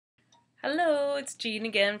Hello, it's Jean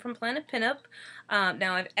again from Planet Pinup.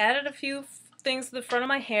 Now I've added a few things to the front of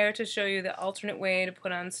my hair to show you the alternate way to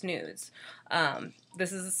put on snoods.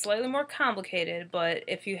 This is slightly more complicated, but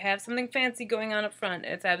if you have something fancy going on up front,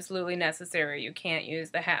 it's absolutely necessary. You can't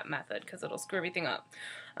use the hat method because it'll screw everything up.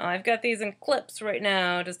 I've got these in clips right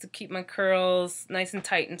now just to keep my curls nice and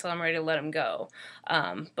tight until I'm ready to let them go.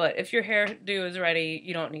 But if your hairdo is ready,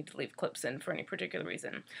 you don't need to leave clips in for any particular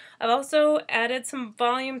reason. I've also added some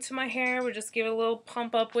volume to my hair. We'll just give it a little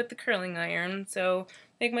pump up with the curling iron, so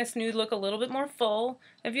make my snood look a little bit more full.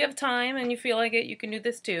 If you have time and you feel like it, you can do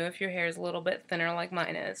this too if your hair is a little bit thinner like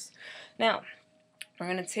mine is. Now, we're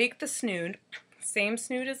going to take the snood, same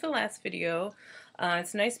snood as the last video.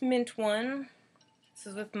 It's a nice mint one.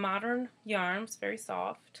 This is with modern yarns, very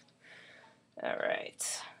soft.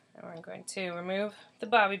 Alright, and we're going to remove the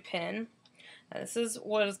bobby pin. Now this is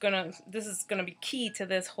gonna be key to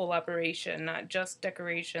this whole operation, not just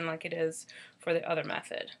decoration like it is for the other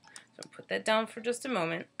method. So put that down for just a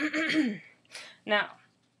moment. Now,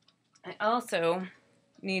 I also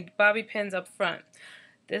need bobby pins up front.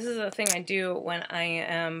 This is a thing I do when I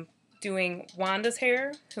am doing Wanda's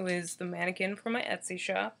hair, who is the mannequin for my Etsy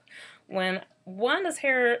shop. When Wanda's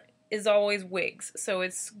hair is always wigs, so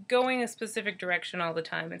it's going a specific direction all the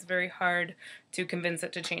time. It's very hard to convince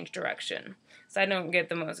it to change direction. So I don't get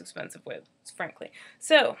the most expensive wigs, frankly.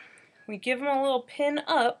 So we give them a little pin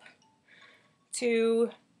up to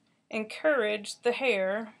encourage the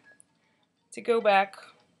hair to go back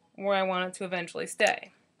where I want it to eventually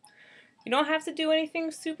stay. You don't have to do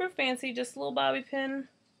anything super fancy, just a little bobby pin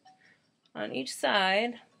on each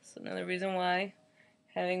side. That's another reason why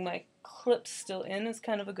having my clips still in is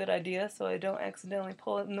kind of a good idea, so I don't accidentally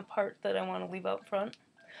pull it in the part that I want to leave out front.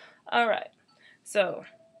 Alright, so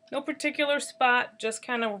no particular spot, just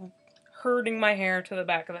kind of herding my hair to the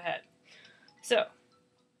back of the head. So,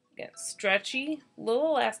 again, stretchy, little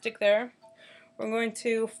elastic there. We're going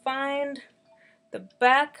to find the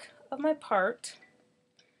back of my part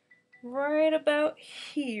right about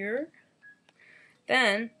here.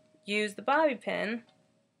 Then use the bobby pin,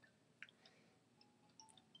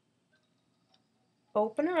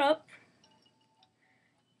 open her up,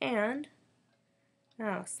 and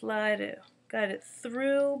now slide it. Got it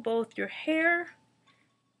through both your hair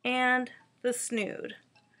and the snood.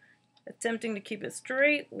 Attempting to keep it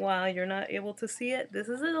straight while you're not able to see it. This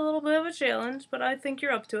is a little bit of a challenge, but I think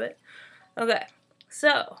you're up to it. Okay,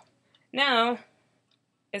 so now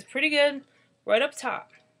it's pretty good right up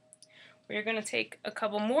top. We're going to take a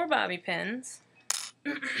couple more bobby pins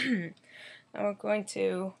and we're going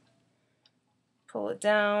to pull it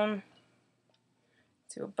down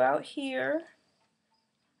to about here.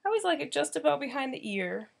 I always like it just about behind the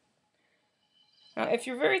ear. Now, if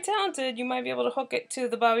you're very talented, you might be able to hook it to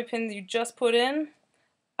the bobby pin that you just put in.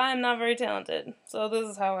 I'm not very talented, so this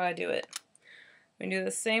is how I do it. We do the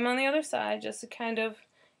same on the other side, just to kind of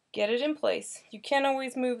get it in place. You can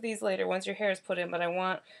always move these later once your hair is put in, but I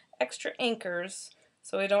want extra anchors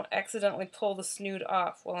so I don't accidentally pull the snood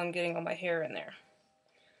off while I'm getting all my hair in there.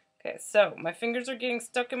 Okay, so my fingers are getting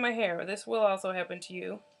stuck in my hair. This will also happen to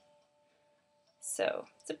you. So,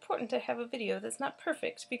 it's important to have a video that's not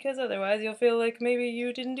perfect, because otherwise you'll feel like maybe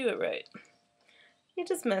you didn't do it right. You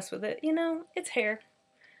just mess with it, you know, it's hair.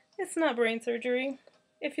 It's not brain surgery.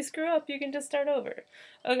 If you screw up, you can just start over.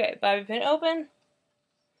 Okay, bobby pin open.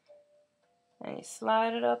 And you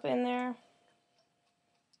slide it up in there.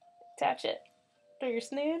 Attach it to your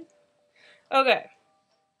snood. Okay,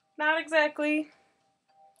 not exactly...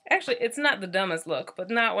 Actually, it's not the dumbest look, but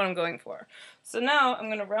not what I'm going for. So now I'm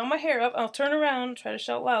going to round my hair up. I'll turn around, try to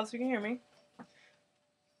shout loud so you can hear me.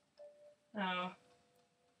 Now,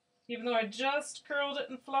 even though I just curled it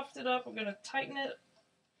and fluffed it up, I'm going to tighten it,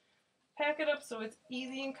 pack it up so it's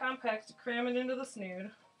easy and compact to cram it into the snood.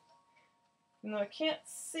 Even though I can't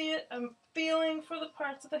see it, I'm feeling for the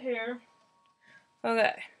parts of the hair.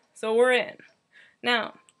 Okay, so we're in.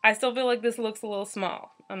 Now, I still feel like this looks a little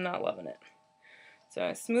small. I'm not loving it. So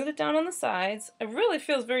I smooth it down on the sides. It really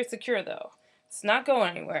feels very secure though. It's not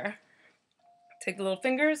going anywhere. Take the little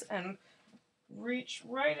fingers and reach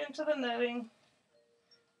right into the netting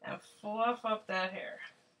and fluff up that hair.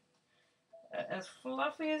 As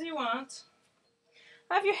fluffy as you want.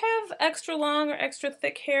 Now if you have extra long or extra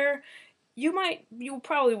thick hair, you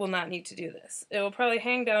probably will not need to do this. It will probably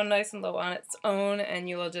hang down nice and low on its own, and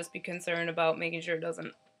you will just be concerned about making sure it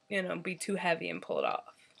doesn't, be too heavy and pull it off.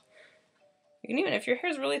 You can even, if your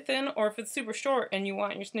hair is really thin or if it's super short and you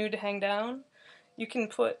want your snood to hang down, you can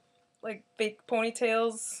put like fake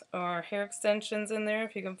ponytails or hair extensions in there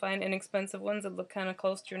if you can find inexpensive ones that look kind of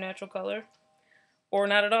close to your natural color. or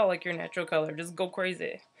not at all like your natural color. Just go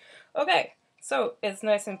crazy. Okay, so it's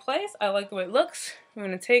nice in place. I like the way it looks. I'm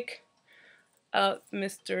going to take out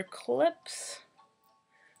Mr. Clips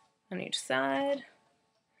on each side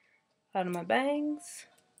out of my bangs.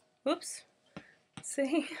 Whoops.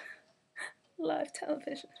 See? Live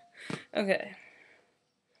television. Okay.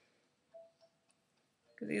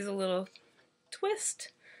 Give these a little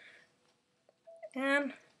twist.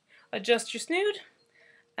 And adjust your snood.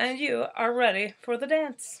 And you are ready for the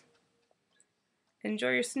dance.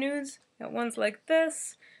 Enjoy your snoods. Got ones like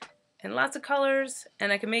this. And lots of colors,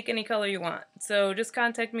 and I can make any color you want. So just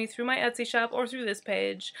contact me through my Etsy shop or through this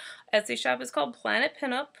page. Etsy shop is called Planet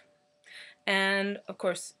Pinup. And of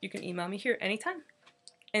course, you can email me here anytime.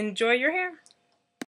 Enjoy your hair.